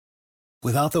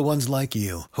Without the ones like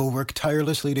you, who work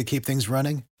tirelessly to keep things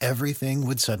running, everything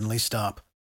would suddenly stop.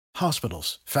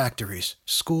 Hospitals, factories,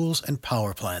 schools, and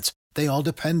power plants, they all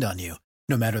depend on you.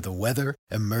 No matter the weather,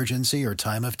 emergency, or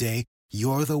time of day,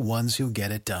 you're the ones who get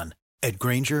it done. At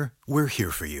Grainger, we're here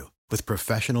for you with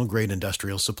professional-grade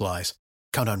industrial supplies.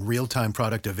 Count on real-time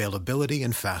product availability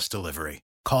and fast delivery.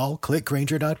 Call,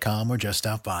 clickgrainger.com, or just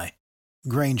stop by.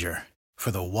 Grainger, for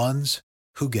the ones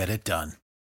who get it done.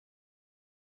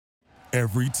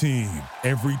 Every team,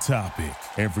 every topic,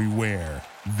 everywhere.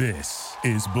 This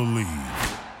is Believe.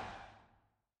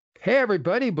 Hey,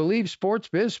 everybody. Believe Sports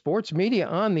Biz, sports media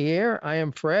on the air. I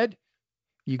am Fred.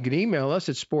 You can email us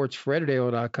at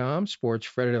sportsfred@AOL.com,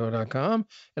 sportsfred@AOL.com.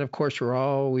 And, of course, we're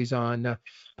always on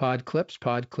pod clips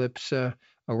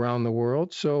around the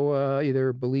world. So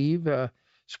either Believe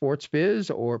Sports Biz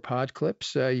or Pod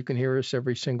Clips. You can hear us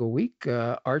every single week.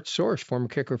 Art Source, former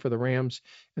kicker for the Rams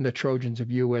and the Trojans of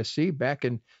USC, back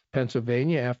in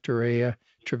Pennsylvania after a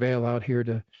travail out here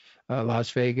to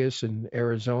Las Vegas and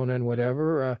Arizona and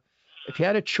whatever. If you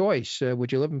had a choice,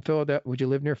 would you live in Philadelphia? Would you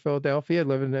live near Philadelphia,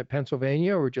 live in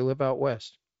Pennsylvania, or would you live out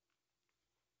west?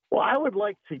 Well, I would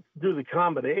like to do the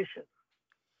combination.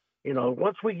 You know,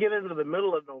 once we get into the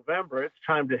middle of November, it's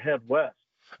time to head west.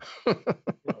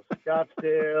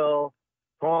 Scottsdale,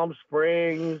 Palm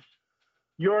Springs,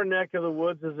 your neck of the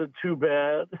woods isn't too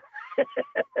bad.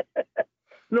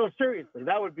 No, seriously,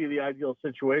 that would be the ideal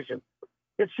situation.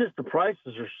 It's just the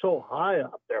prices are so high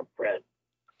up there, Fred.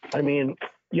 I mean,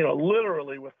 you know,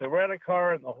 literally with the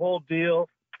rent-a-car and the whole deal,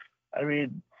 I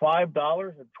mean,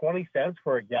 $5.20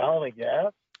 for a gallon of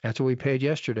gas. That's what we paid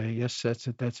yesterday. Yes,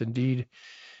 that's indeed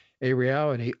a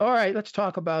reality. All right, let's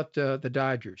talk about the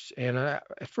Dodgers. And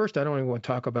at first, I don't even want to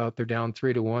talk about they're down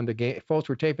 3-1. The game, folks,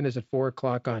 we're taping this at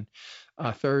 4:00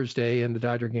 on Thursday, and the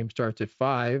Dodger game starts at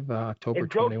 5, October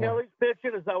 21. Joe Kelly's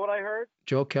pitching, is that what I heard?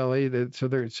 Joe Kelly. So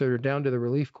they're down to the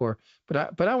relief corps.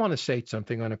 But I want to say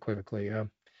something unequivocally.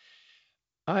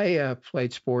 I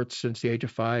played sports since the age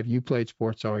of 5. You played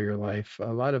sports all your life.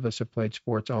 A lot of us have played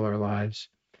sports all our lives.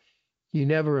 You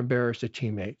never embarrassed a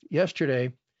teammate.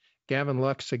 Yesterday, Gavin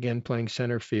Lux again playing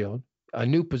center field, a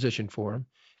new position for him.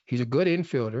 He's a good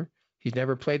infielder. He's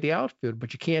never played the outfield,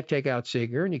 but you can't take out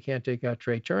Seager and you can't take out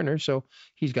Trey Turner, so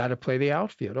he's got to play the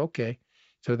outfield. Okay,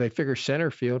 so they figure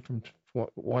center field from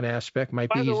one aspect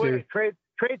might be easier. Trey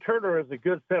Turner is a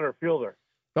good center fielder.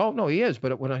 Oh, no, he is,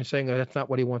 but when I'm saying that's not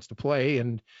what he wants to play,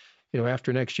 and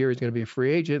after next year he's going to be a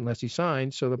free agent unless he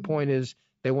signs. So the point is,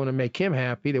 they want to make him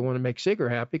happy. They want to make Seager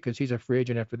happy because he's a free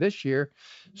agent after this year.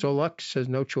 So Lux has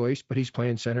no choice, but he's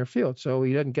playing center field. So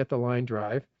he doesn't get the line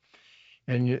drive.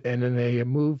 And then they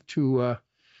move to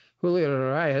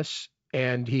Julio Arias,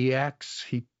 and he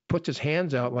puts his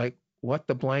hands out like, what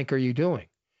the blank are you doing?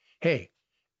 Hey,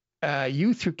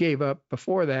 you gave up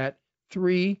before that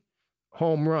 3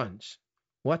 home runs.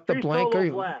 What the blank are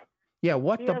you? Yeah,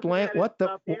 what the blank? What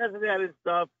the? He hasn't had his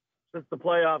stuff since the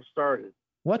playoffs started.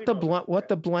 What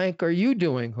the blank are you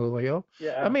doing, Julio?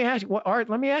 Yeah. Let me ask you, Art,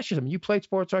 let me ask you something. You played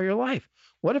sports all your life.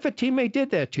 What if a teammate did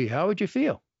that to you? How would you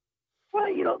feel? Well,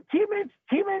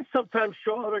 teammates sometimes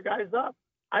show other guys up.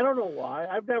 I don't know why.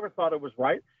 I've never thought it was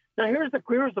right. Now, here's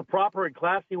the proper and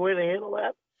classy way to handle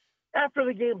that. After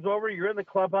the game's over, you're in the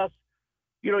clubhouse.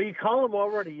 You call them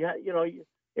over, and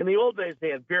in the old days, they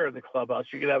had beer in the clubhouse.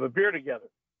 You could have a beer together.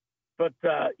 But,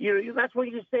 that's when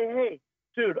you say, hey,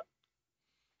 dude,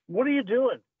 what are you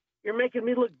doing? You're making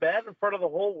me look bad in front of the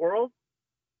whole world?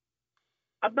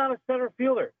 I'm not a center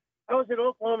fielder. I was in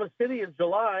Oklahoma City in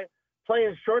July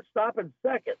playing shortstop and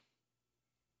second.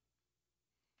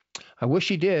 I wish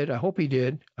he did. I hope he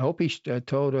did. I hope he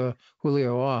told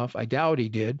Julio off. I doubt he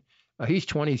did. He's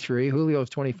 23. Julio's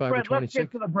 25 or 26. Let's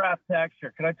get to the brass tacks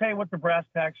here. Can I tell you what the brass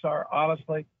tacks are,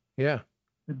 honestly? Yeah.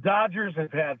 The Dodgers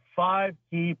have had 5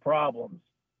 key problems.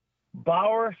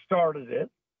 Bauer started it,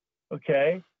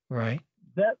 okay? Right.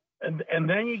 And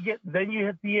then you hit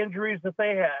the injuries that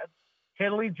they had.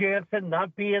 Kenley Jansen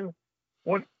not being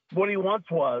what he once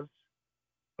was,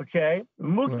 okay?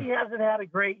 Mookie hasn't had a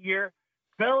great year.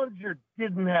 Bellinger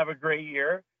didn't have a great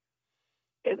year.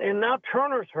 And now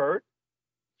Turner's hurt.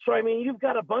 So, I mean, you've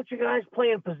got a bunch of guys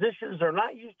playing positions they're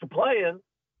not used to playing.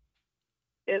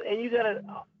 And you got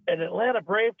an Atlanta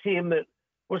Brave team that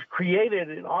was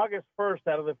created in August 1st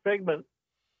out of the figment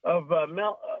of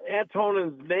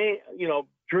Antonen's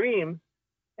dream.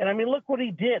 And, I mean, look what he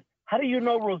did. How do you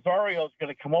know Rosario's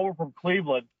going to come over from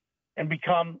Cleveland and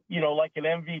become, like an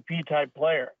MVP-type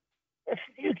player?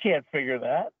 You can't figure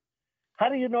that. How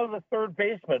do you know the third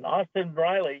baseman, Austin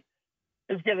Riley,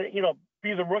 is going to,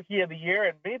 be the rookie of the year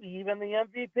and maybe even the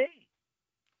MVP?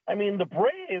 I mean, the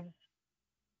Braves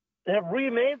have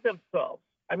remade themselves.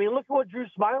 I mean, look at what Drew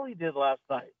Smiley did last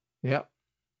night. Yeah.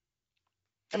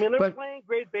 I mean, they're playing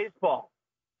great baseball.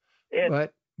 And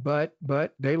but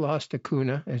they lost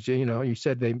Acuna, as you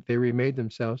said they remade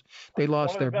themselves. They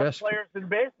lost one of their the best players in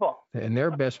baseball. And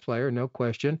their best player, no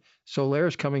question.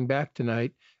 Soler's coming back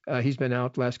tonight. He's been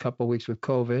out the last couple of weeks with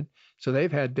COVID. So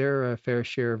they've had their fair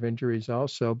share of injuries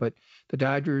also. But the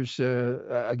Dodgers,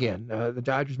 the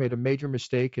Dodgers made a major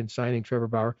mistake in signing Trevor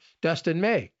Bauer. Dustin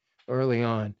May, early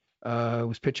on,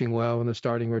 was pitching well in the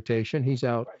starting rotation. He's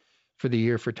out for the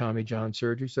year for Tommy John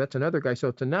surgery. So that's another guy. So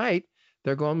tonight,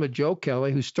 they're going with Joe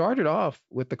Kelly, who started off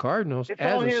with the Cardinals as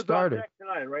a starter. It's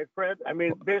all tonight, right, Fred? I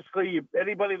mean, basically,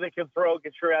 anybody that can throw,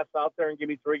 get your ass out there and give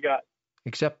me 3 guys.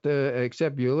 Except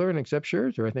Buehler and except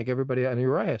Scherzer. I think everybody, and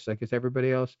Urias, I guess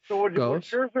everybody else goes. So would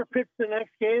Scherzer pitch the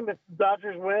next game if the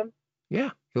Dodgers win?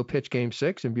 Yeah, he'll pitch Game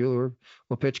 6, and Buehler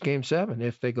will pitch Game 7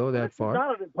 if they go that far. It's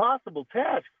not an impossible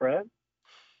task, Fred.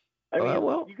 I mean,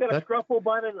 you got a Scruffle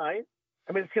by tonight.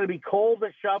 I mean, it's going to be cold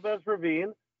at Chavez Ravine.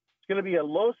 It's going to be a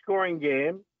low-scoring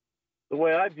game, the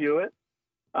way I view it.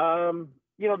 The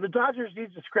Dodgers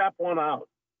need to scrap one out.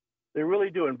 They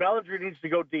really do. And Bellinger needs to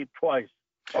go deep twice,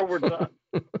 or we're done.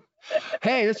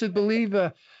 Hey, this is Believe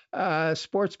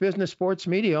Sports Business, Sports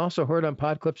Media, also heard on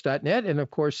podclips.net. And, of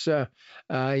course, you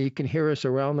can hear us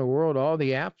around the world, all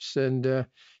the apps, and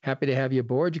happy to have you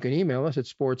aboard. You can email us at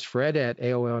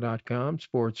sportsfred@aol.com,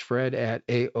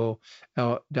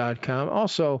 sportsfred@aol.com.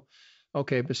 Also,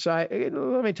 okay,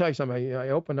 let me tell you something. I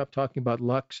opened up talking about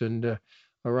Lux and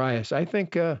Urias. I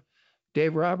think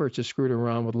Dave Roberts has screwed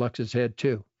around with Lux's head,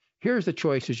 too. Here's the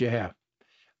choices you have.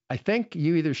 I think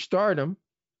you either start him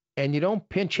and you don't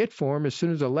pinch hit for him as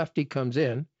soon as a lefty comes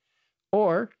in,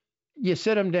 or you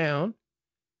sit him down,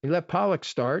 you let Pollock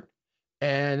start,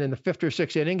 and in the 5th or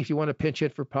 6th inning, if you want to pinch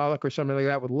hit for Pollock or something like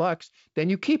that with Lux, then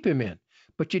you keep him in.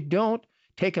 But you don't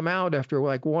take him out after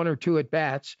like 1 or 2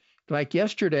 at-bats. Like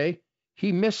yesterday,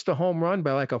 he missed the home run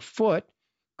by like a foot.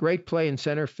 Great play in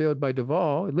center field by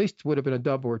Duvall. At least it would have been a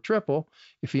double or triple.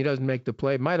 If he doesn't make the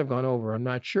play, it might have gone over. I'm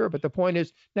not sure. But the point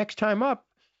is, next time up,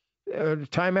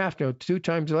 time after, 2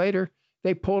 times later,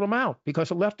 they pulled him out because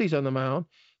the lefty's on the mound.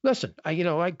 Listen, I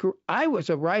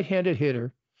was a right-handed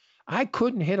hitter. I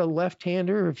couldn't hit a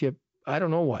left-hander I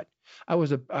don't know what. I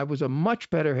was a much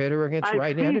better hitter against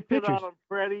right-handed pitchers. I feasted on him,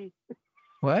 Freddie.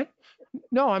 What?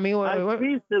 No, I mean, I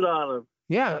feasted on him.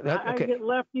 Yeah, I hit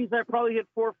lefties. I probably hit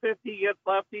 450 against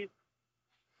lefties.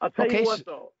 I'll tell you what,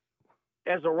 though.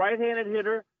 As a right-handed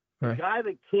hitter, the guy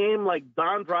that came like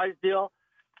Don Drysdale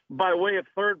by way of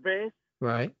third base,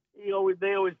 right? They always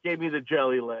gave me the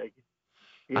jelly leg.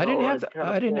 I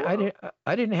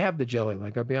didn't have the jelly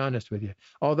leg. I'll be honest with you.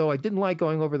 Although I didn't like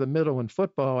going over the middle in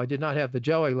football, I did not have the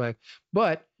jelly leg.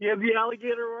 But you have the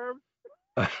alligator arm.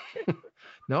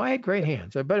 No, I had great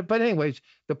hands. But anyways,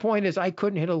 the point is I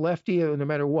couldn't hit a lefty no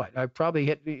matter what. I probably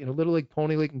hit Little League,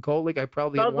 Pony League, and Colt League. I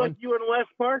probably Sounds hit one. like you and Wes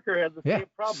Parker had the same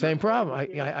problem. Same problem.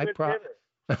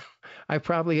 I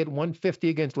probably hit 150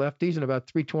 against lefties and about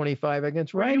 325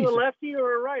 against righties. Were you a lefty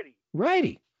or a righty?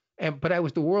 Righty. But I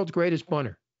was the world's greatest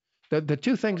bunter. The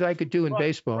 2 things I could do in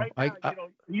baseball. Right now,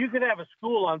 you could have a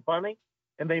school on bunting,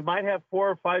 and they might have 4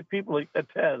 or 5 people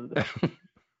attend.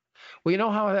 Well, you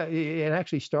know how it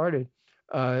actually started?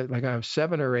 Like I was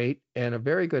 7 or 8, and a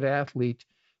very good athlete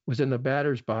was in the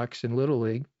batter's box in Little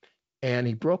League, and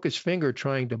he broke his finger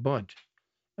trying to bunt.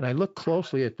 And I looked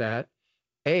closely at that.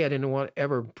 I didn't want to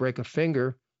ever break a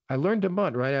finger. I learned to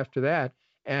bunt right after that.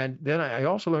 And then I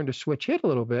also learned to switch hit a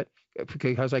little bit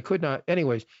because I could not.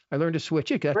 Anyways, I learned to switch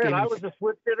hit. Brad, I was a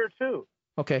switch hitter too.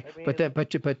 Okay, I mean, but the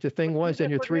thing was, then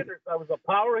you're 3. Hitters. I was a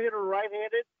power hitter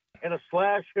right-handed and a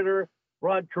slash hitter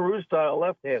Rod Carew style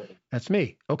left-handed. That's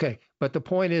me. Okay, but the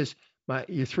point is,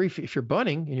 you're 3 feet. If you're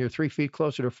bunting, and you're 3 feet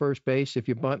closer to first base if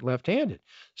you bunt left-handed.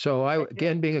 So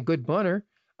again, being a good bunter,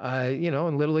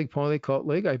 in Little League, Pony League, Colt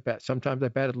League, sometimes I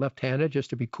batted left-handed just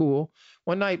to be cool.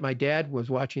 One night, my dad was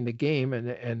watching the game, and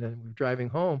then we were driving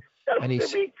home, and he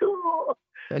said, cool.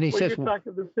 And he says, you're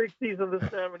talking the 60s and the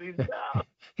 70s now.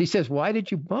 He says, why did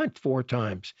you bunt 4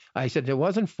 times? I said, it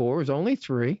wasn't 4, it was only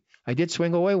 3. I did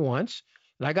swing away once,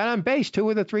 and I got on base 2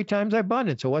 of the 3 times I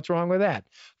bunted. So what's wrong with that?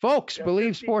 Folks,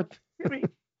 Believe Sports.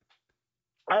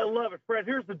 I love it, Fred.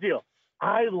 Here's the deal.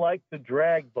 I like the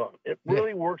drag bunt. It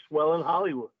really works well in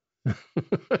Hollywood.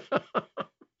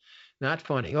 Not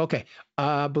funny. Okay.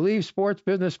 Believe Sports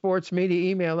Business, Sports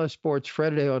Media. Email us,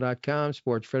 sportsfred@aol.com,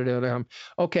 sportsfred@aol.com.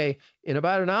 Okay. In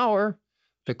about an hour,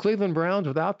 the Cleveland Browns,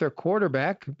 without their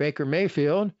quarterback, Baker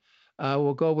Mayfield,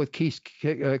 will go with Case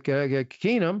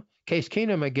Keenum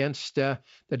against the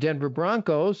Denver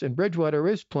Broncos, and Bridgewater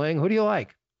is playing. Who do you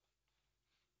like?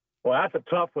 Well, that's a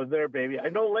tough one there, baby. I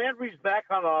know Landry's back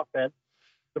on offense.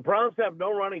 The Browns have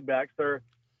no running backs. Their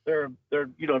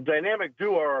dynamic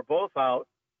duo are both out.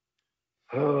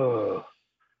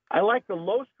 I like the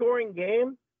low-scoring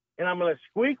game, and I'm going to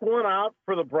squeak one out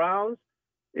for the Browns.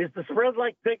 Is the spread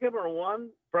like Pick'em or one?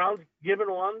 Browns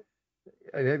given one?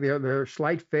 They're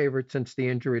slight favorites since the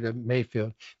injury to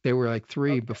Mayfield. They were like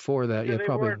 3 before that. Yeah,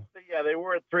 probably. They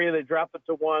were at 3. They dropped it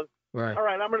to 1. Right. All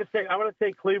right, I'm going to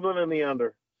take Cleveland in the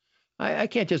under. I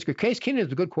can't disagree. Case Keenum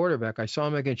is a good quarterback. I saw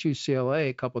him against UCLA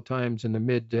a couple of times in the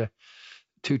mid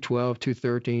 212,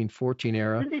 213, 14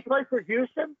 era. Didn't he play for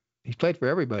Houston? He's played for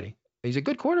everybody. He's a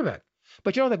good quarterback.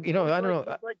 But I don't know.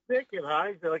 It's like Pickett, huh?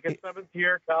 He's like a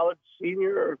 7th-year college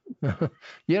senior.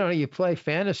 You play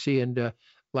fantasy and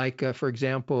for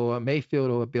example, Mayfield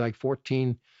will be like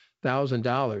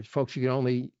 $14,000. Folks, you can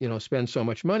only spend so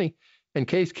much money, and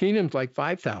Case Keenum's like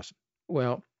 $5,000.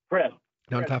 Well, Fred,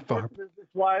 not that far.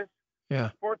 Business-wise,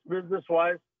 yeah. Sports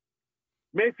business-wise,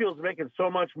 Mayfield's making so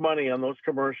much money on those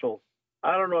commercials.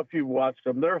 I don't know if you've watched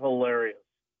them; they're hilarious.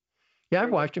 Yeah,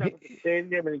 I've watched him.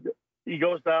 Stadium, and he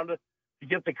goes down to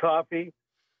get the coffee.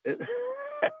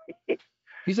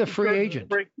 He's a free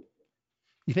agent.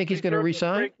 You think he's going to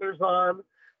resign? Sprinklers on.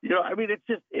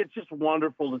 It's just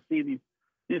wonderful to see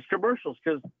these commercials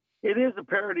because it is a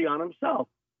parody on himself.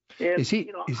 And,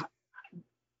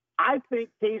 I think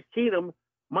Case Keenum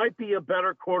might be a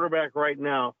better quarterback right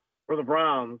now for the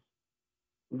Browns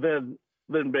than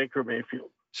Baker Mayfield.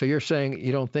 So you're saying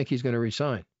you don't think he's going to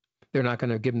resign? They're not going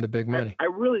to give him the big money? I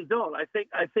really don't. I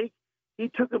think he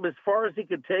took him as far as he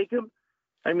could take him.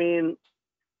 I mean,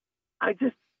 he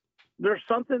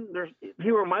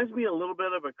reminds me a little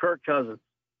bit of a Kirk Cousins.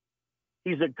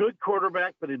 He's a good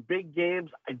quarterback, but in big games,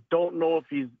 I don't know if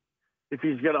he's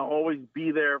going to always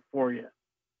be there for you.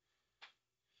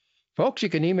 Folks, you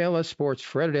can email us,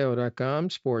 sportsfred@AOL.com,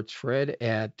 sportsfred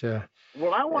at...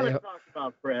 what I want to talk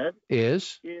about, Fred,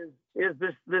 is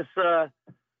this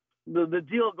the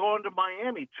deal going to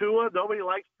Miami. Tua, nobody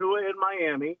likes Tua in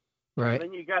Miami. Right. And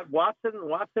then you got Watson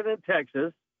in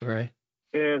Texas. Right.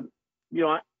 And,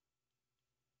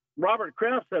 Robert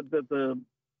Kraft said that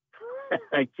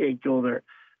I can't go there.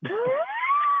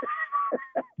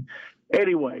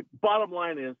 Anyway, bottom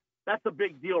line is that's a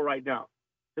big deal right now.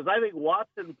 Because I think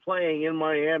Watson playing in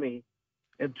Miami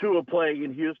and Tua playing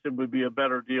in Houston would be a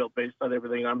better deal based on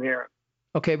everything I'm hearing.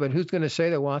 Okay, but who's going to say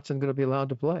that Watson's going to be allowed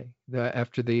to play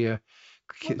after the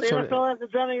the NFL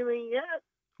hasn't done anything yet.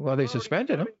 Well, they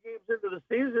suspended him. Games into the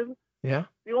season. Yeah.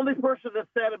 The only person that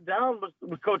sat him down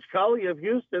was Coach Culley of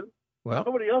Houston. Well,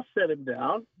 nobody else set him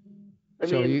down.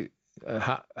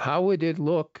 How would it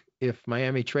look if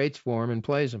Miami trades for him and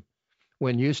plays him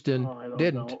when Houston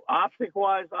didn't? Know. Optic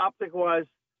wise,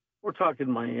 we're talking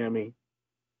Miami.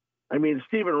 I mean,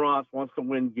 Stephen Ross wants to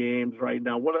win games right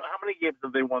now. How many games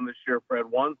have they won this year, Fred?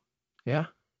 1? Yeah.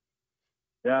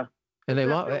 Yeah. And they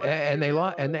lost,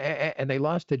 and they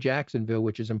lost to Jacksonville,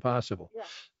 which is impossible. Yeah.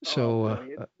 So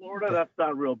in Florida, that's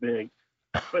not real big.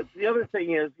 But the other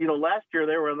thing is, last year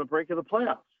they were on the brink of the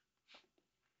playoffs.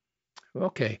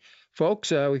 Okay,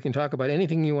 folks, we can talk about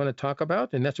anything you want to talk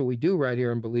about, and that's what we do right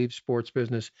here in Believe Sports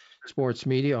Business, Sports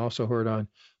Media, also heard on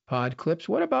Pod Clips.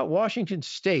 What about Washington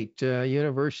State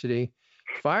University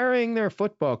firing their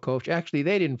football coach? Actually,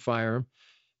 they didn't fire him.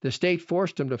 The state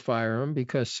forced them to fire him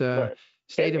because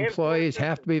state employees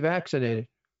have to be vaccinated.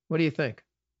 What do you think?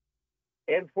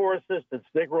 And 4 assistants,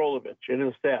 Nick Rolovich and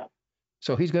his staff.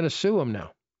 So he's going to sue him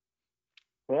now.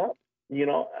 Well,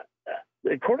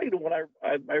 according to what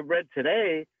I read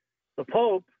today, the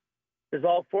Pope is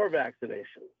all for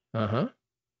vaccinations. Uh-huh.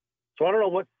 So I don't know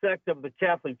what sect of the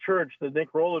Catholic Church that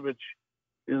Nick Rolovich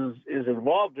is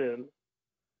involved in,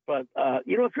 but if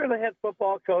you're the head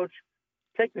football coach,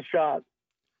 take the shot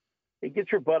and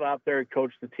get your butt out there and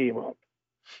coach the team up.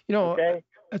 Okay?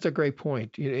 That's a great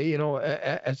point.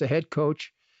 As a head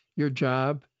coach, your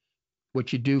job,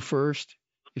 what you do first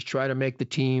is try to make the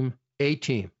team a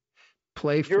team.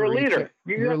 Play for You're a leader.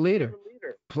 You're a leader.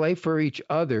 Play for each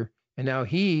other. And now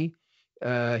he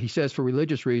says for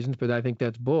religious reasons, but I think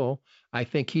that's bull. I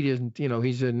think he doesn't,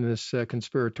 he's in this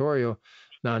conspiratorial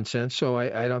nonsense. So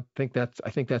I think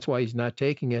that's why he's not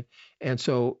taking it. And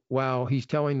so while he's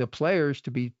telling the players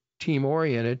to be team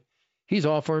oriented, he's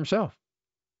all for himself.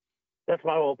 That's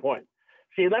my whole point.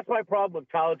 See, that's my problem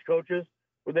with college coaches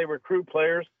when they recruit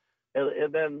players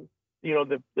and then,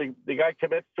 the guy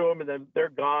commits to them and then they're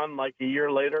gone like a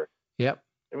year later. Yep.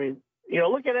 I mean,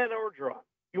 look at Ed Orgeron.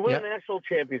 You win a national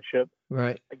championship.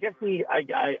 Right. I guess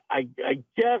I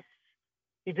guess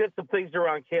he did some things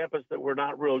around campus that were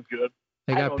not real good.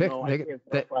 They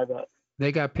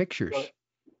got pictures.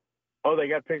 Oh, they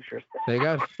got pictures. They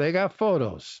got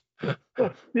photos. It's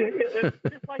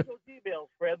just like those emails,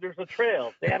 Fred. There's a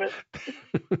trail. Damn it.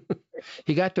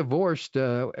 He got divorced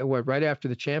right after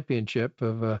the championship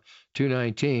of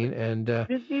 2019, and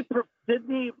Didn't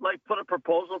he like put a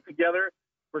proposal together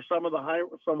for some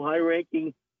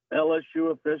high-ranking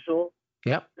LSU official?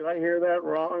 Yep. Did I hear that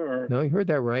wrong? Or No, you heard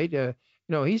that right.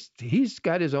 He's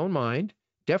got his own mind,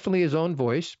 definitely his own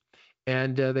voice,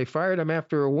 and they fired him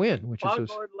after a win, which is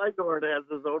Leghorn has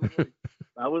his own voice.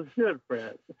 That was good,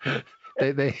 Fred.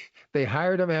 they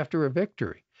hired him after a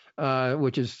victory,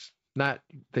 which is not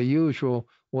the usual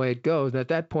way it goes. And at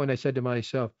that point, I said to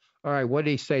myself, "All right, what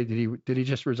did he say? Did he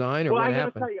just resign, or well, what I gotta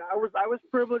happened?" tell you, I was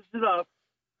privileged enough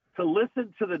to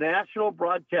listen to the national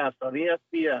broadcast on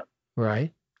ESPN.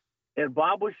 Right. And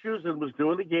Bob Wischusen was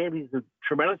doing the game. He's a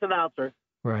tremendous announcer.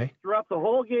 Right. Throughout the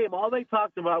whole game, all they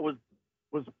talked about was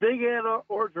Big Ed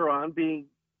Orgeron being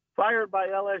fired by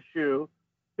LSU.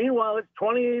 Meanwhile, it's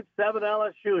 28-7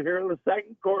 LSU here in the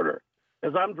second quarter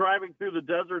as I'm driving through the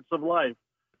deserts of life.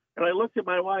 And I looked at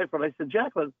my wife and I said,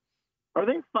 Jacqueline, are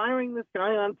they firing this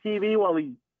guy on TV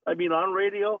on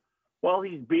radio while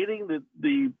he's beating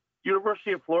the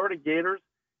University of Florida Gators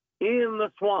in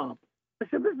the swamp? I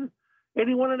said, and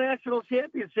he won a national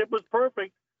championship, was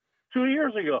perfect 2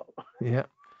 years ago. Yeah.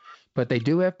 But they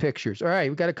do have pictures. All right,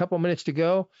 we've got a couple minutes to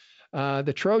go.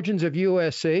 The Trojans of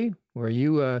USC, where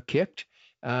you kicked,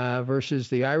 versus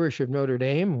the Irish of Notre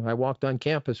Dame. I walked on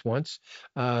campus once.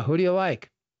 Who do you like?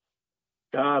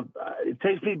 It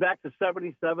takes me back to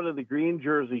 77 of the green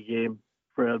jersey game,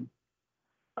 Fred.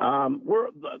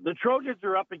 The Trojans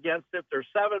are up against it. They're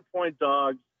 7-point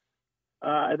dogs.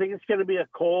 I think it's going to be a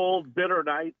cold, bitter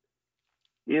night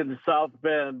in South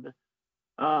Bend.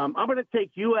 I'm going to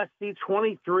take USC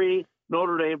 23,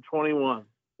 Notre Dame 21.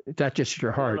 That's just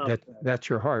your heart. That's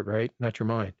your heart, right? Not your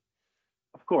mind.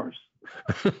 Of course.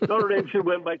 Notre Dame should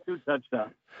win by 2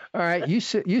 touchdowns. All right,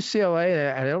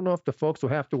 UCLA. I don't know if the folks will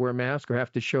have to wear masks or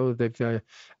have to show that they've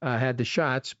had the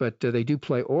shots, but they do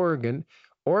play Oregon.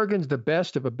 Oregon's the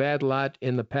best of a bad lot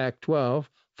in the Pac-12.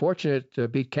 Fortunate to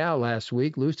beat Cal last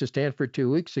week, lose to Stanford 2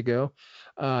 weeks ago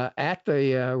at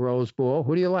the Rose Bowl.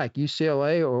 Who do you like,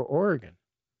 UCLA or Oregon?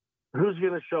 Who's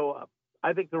going to show up?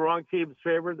 I think the wrong team's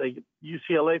favored.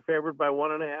 UCLA favored by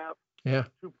 1.5. Yeah,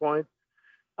 2 points.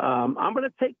 I'm going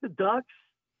to take the Ducks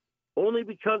only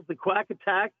because the Quack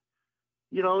Attack,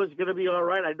 is going to be all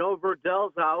right. I know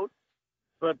Verdell's out,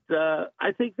 but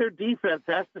I think their defense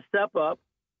has to step up,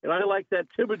 and I like that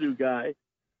Thibodeau guy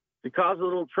to cause a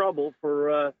little trouble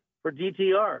for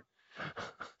DTR.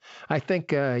 I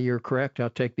think you're correct. I'll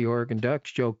take the Oregon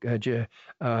Ducks.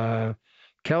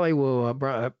 Kelly will.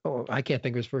 I can't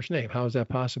think of his first name. How is that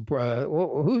possible?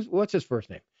 What's his first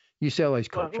name? UCLA's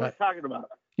coach. Who are you talking about?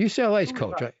 UCLA's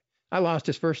coach. I lost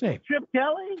his first name. Chip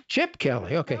Kelly? Chip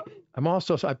Kelly. Okay. I'm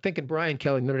thinking Brian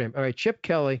Kelly, Notre Dame. All right, Chip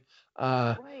Kelly.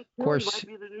 Brian Kelly of course, might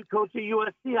be the new coach of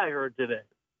USC, I heard today.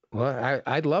 Well,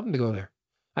 I'd love him to go there.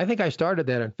 I think I started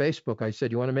that on Facebook. I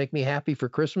said, "You want to make me happy for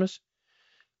Christmas?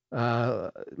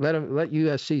 Let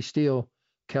USC steal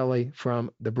Kelly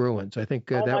from the Bruins." I think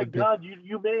that would be. Oh my God,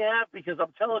 you may have, because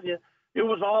I'm telling you, it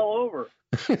was all over.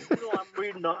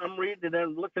 I'm reading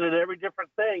and looking at every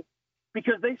different thing,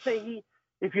 because they say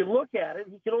if you look at it,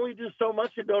 he can only do so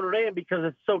much at Notre Dame because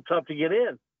it's so tough to get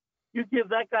in. You give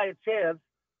that guy a chance.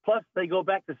 Plus, they go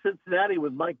back to Cincinnati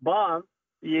with Mike Bond,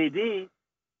 the AD.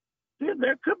 Dude,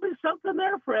 there could be something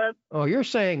there, Fred. Oh, you're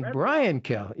saying Brian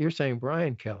Kelly. You're saying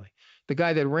Brian Kelly, the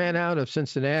guy that ran out of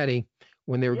Cincinnati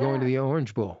when they were going to the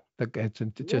Orange Bowl to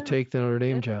take the Notre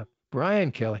Dame job.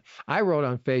 Brian Kelly. I wrote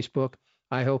on Facebook,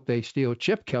 I hope they steal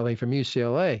Chip Kelly from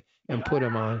UCLA and put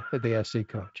him on the SC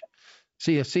coach.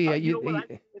 At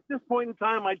this point in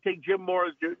time, I'd take Jim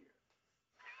Morris Jr.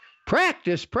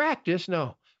 Practice.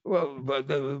 No. Well, but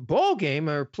the bowl game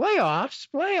or playoffs.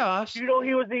 You know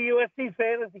he was a USC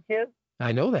fan as a kid?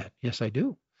 I know that. Yes, I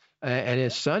do. And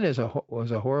his son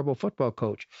was a horrible football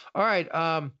coach. All right.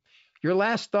 Your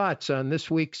last thoughts on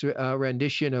this week's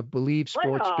rendition of Believe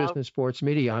Sports Business Sports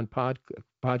Media on Pod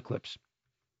Clips.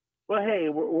 Well, hey,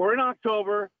 we're in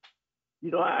October.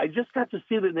 I just got to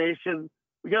see the nation.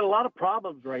 We got a lot of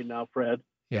problems right now, Fred.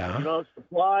 Yeah.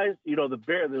 Supplies.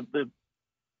 The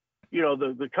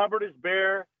cupboard is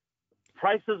bare.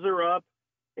 Prices are up,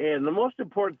 and the most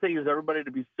important thing is everybody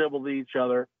to be civil to each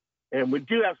other. And we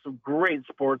do have some great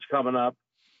sports coming up,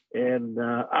 and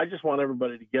I just want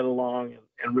everybody to get along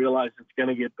and realize it's going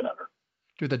to get better.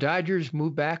 Do the Dodgers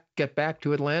get back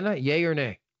to Atlanta? Yay or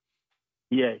nay?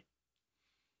 Yay.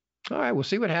 All right, we'll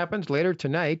see what happens later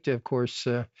tonight. Of course,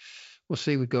 we'll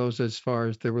see what goes as far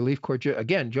as the relief court.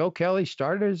 Again, Joe Kelly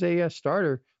started as a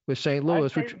starter with St.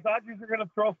 Louis. The Dodgers are going to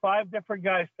throw 5 different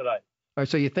guys tonight. All right,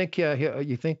 so you think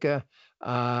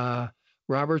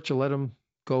Roberts will let him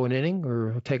go an inning,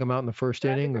 or take him out in the first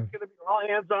inning? It's going to be all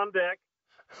hands on deck,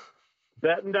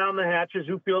 betting down the hatches.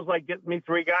 Who feels like getting me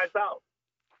 3 guys out?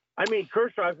 I mean,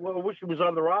 Kershaw, I wish he was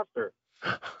on the roster.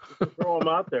 Throw him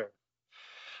out there.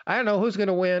 I don't know who's going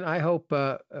to win. I hope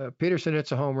Peterson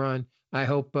hits a home run. I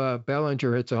hope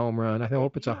Bellinger hits a home run. I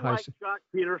hope it's a high. Like Jock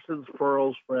Peterson's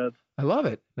pearls, Fred. I love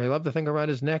it. I love the thing around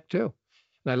his neck too,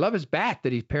 and I love his bat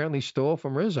that he apparently stole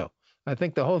from Rizzo. I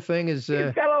think the whole thing is.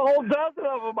 He's got a whole dozen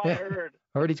of them. I heard.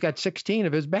 I heard he's got 16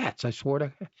 of his bats. I swore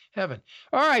to heaven.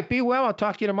 All right, be well. I'll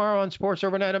talk to you tomorrow on Sports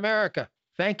Overnight America.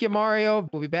 Thank you, Mario.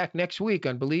 We'll be back next week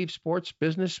on Believe Sports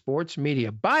Business Sports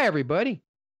Media. Bye, everybody.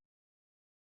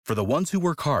 For the ones who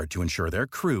work hard to ensure their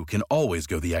crew can always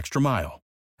go the extra mile,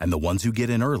 and the ones who get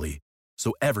in early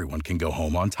so everyone can go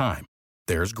home on time,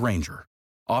 there's Grainger,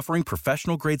 offering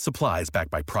professional-grade supplies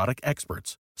backed by product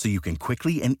experts so you can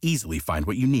quickly and easily find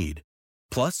what you need.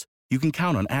 Plus, you can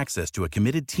count on access to a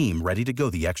committed team ready to go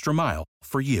the extra mile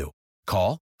for you.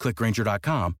 Call, click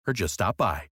Grainger.com, or just stop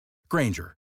by.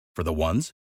 Grainger, for the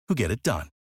ones who get it done.